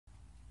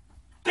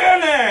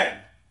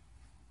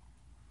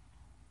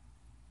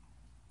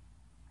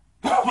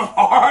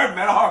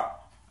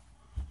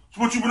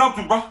what you been up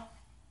to, bro?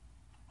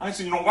 I ain't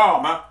seen you in a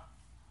while, man.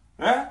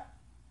 Yeah?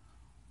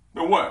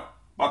 Been what?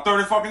 About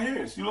 30 fucking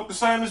years. You look the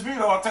same as me,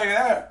 though, I'll tell you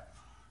that.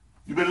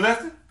 You been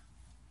lifting?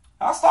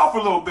 I'll stop for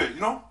a little bit, you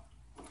know?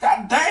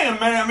 God damn,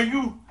 man.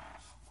 You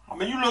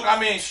look,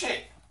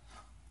 shit.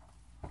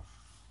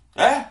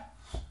 Yeah?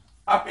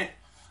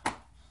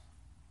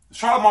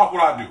 Try to mark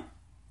what I do.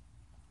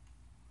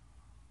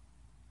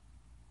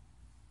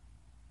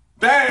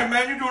 Damn,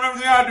 man, you doing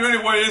everything I do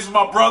anyway. This is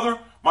my brother,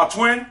 my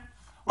twin.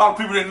 A lot of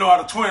people didn't know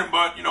how to twin,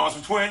 but, you know, it's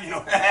a twin, you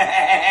know.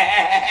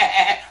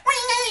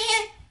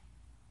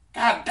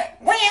 God damn.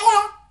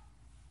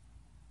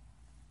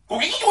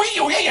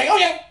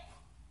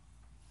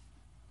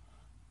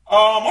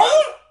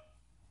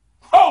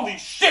 Holy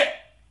shit.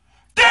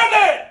 Damn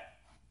it.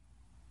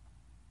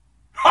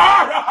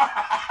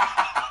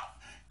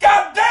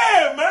 God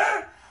damn,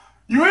 man.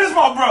 You is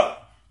my brother.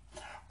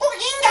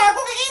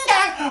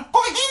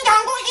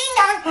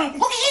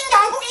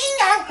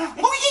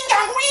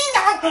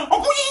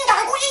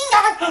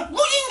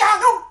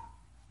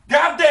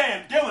 God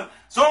damn, Dylan.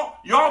 So,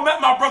 y'all met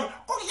my brother.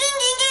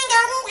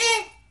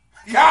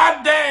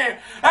 God damn.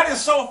 That is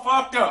so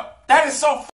fucked up. That is so